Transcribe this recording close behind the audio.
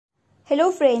Hello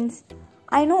friends,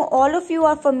 I know all of you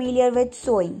are familiar with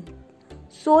sowing.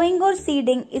 Sowing or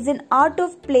seeding is an art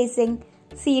of placing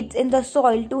seeds in the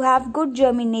soil to have good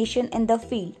germination in the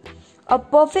field. A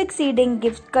perfect seeding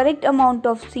gives correct amount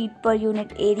of seed per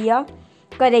unit area,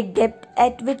 correct depth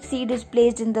at which seed is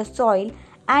placed in the soil,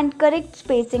 and correct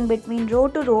spacing between row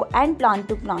to row and plant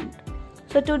to plant.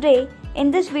 So today,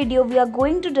 in this video, we are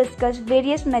going to discuss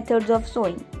various methods of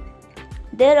sowing.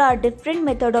 There are different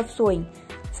methods of sowing,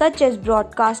 such as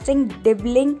broadcasting,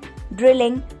 dibbling,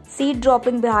 drilling, seed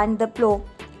dropping behind the plough,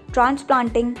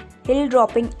 transplanting, hill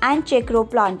dropping, and check row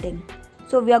planting.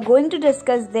 So we are going to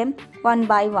discuss them one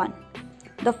by one.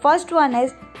 The first one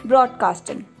is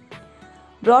broadcasting.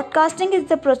 Broadcasting is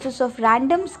the process of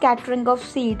random scattering of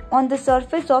seed on the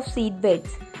surface of seed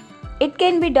beds. It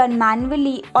can be done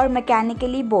manually or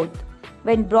mechanically both.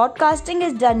 When broadcasting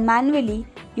is done manually,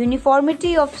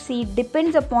 uniformity of seed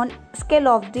depends upon skill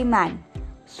of the man.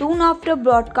 Soon after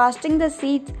broadcasting, the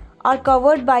seeds are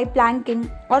covered by planking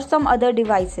or some other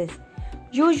devices.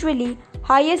 Usually,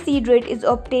 higher seed rate is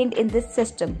obtained in this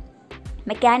system.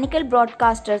 Mechanical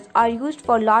broadcasters are used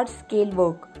for large-scale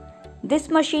work. This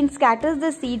machine scatters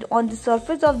the seed on the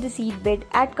surface of the seed bed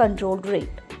at controlled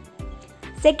rate.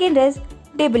 Second is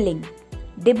dibbling.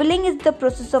 Dibbling is the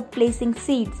process of placing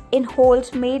seeds in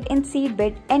holes made in seed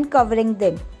bed and covering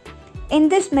them. In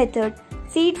this method,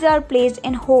 seeds are placed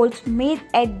in holes made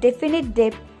at definite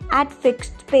depth at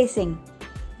fixed spacing.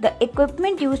 The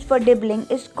equipment used for dibbling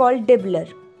is called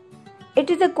dibbler. It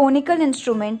is a conical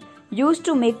instrument used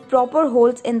to make proper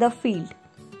holes in the field.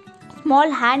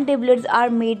 Small hand dibblers are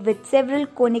made with several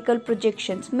conical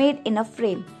projections made in a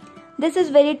frame. This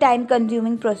is very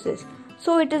time-consuming process,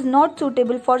 so it is not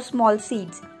suitable for small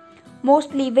seeds.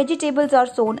 Mostly vegetables are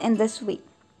sown in this way.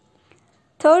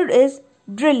 Third is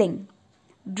drilling.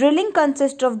 Drilling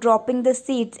consists of dropping the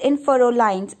seeds in furrow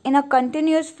lines in a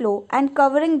continuous flow and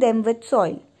covering them with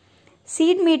soil.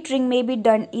 Seed metering may be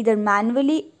done either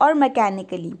manually or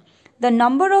mechanically. The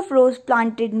number of rows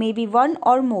planted may be one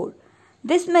or more.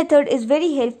 This method is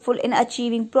very helpful in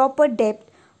achieving proper depth,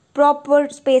 proper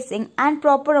spacing, and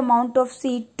proper amount of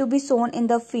seed to be sown in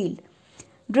the field.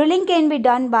 Drilling can be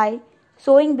done by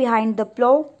sowing behind the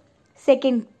plough,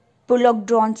 second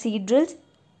bullock-drawn seed drills,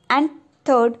 and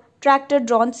third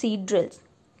tractor-drawn seed drills.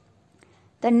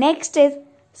 The next is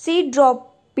seed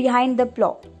drop behind the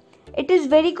plough. It is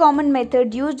very common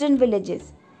method used in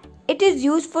villages. It is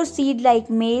used for seed like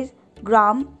maize,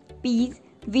 gram, peas,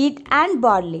 wheat, and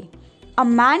barley. A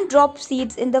man drops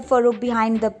seeds in the furrow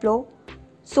behind the plough.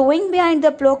 Sowing behind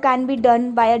the plough can be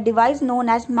done by a device known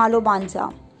as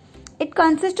malobansa. It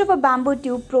consists of a bamboo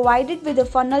tube provided with a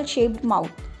funnel-shaped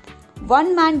mouth.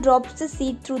 One man drops the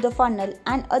seed through the funnel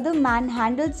and other man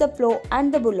handles the plough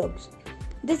and the bullocks.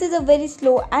 This is a very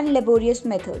slow and laborious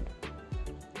method.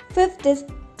 Fifth is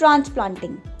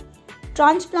transplanting.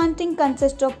 Transplanting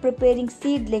consists of preparing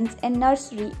seedlings in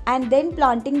nursery and then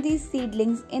planting these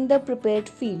seedlings in the prepared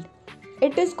field.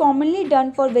 It is commonly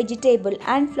done for vegetable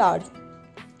and flowers.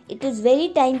 It is very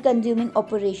time-consuming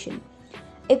operation.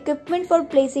 Equipment for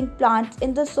placing plants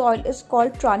in the soil is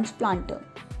called transplanter.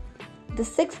 The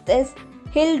sixth is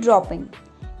hill dropping.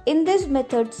 In this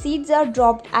method, seeds are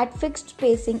dropped at fixed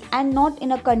spacing and not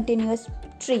in a continuous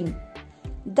stream.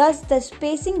 Thus, the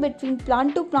spacing between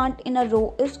plant to plant in a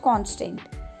row is constant.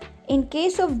 In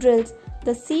case of drills,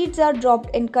 the seeds are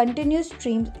dropped in continuous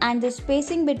streams and the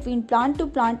spacing between plant to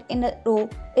plant in a row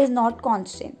is not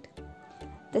constant.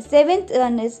 The seventh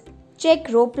one is check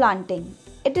row planting.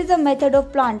 It is a method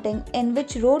of planting in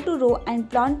which row to row and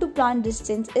plant to plant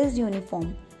distance is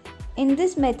uniform. In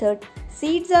this method,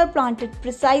 seeds are planted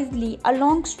precisely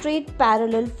along straight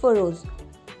parallel furrows.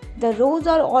 The rows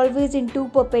are always in two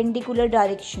perpendicular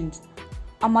directions.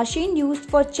 A machine used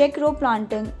for check row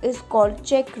planting is called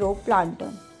check row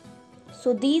planter.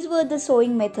 So these were the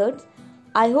sowing methods.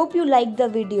 I hope you liked the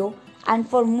video, and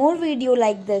for more video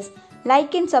like this,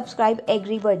 like and subscribe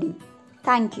everybody.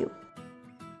 Thank you.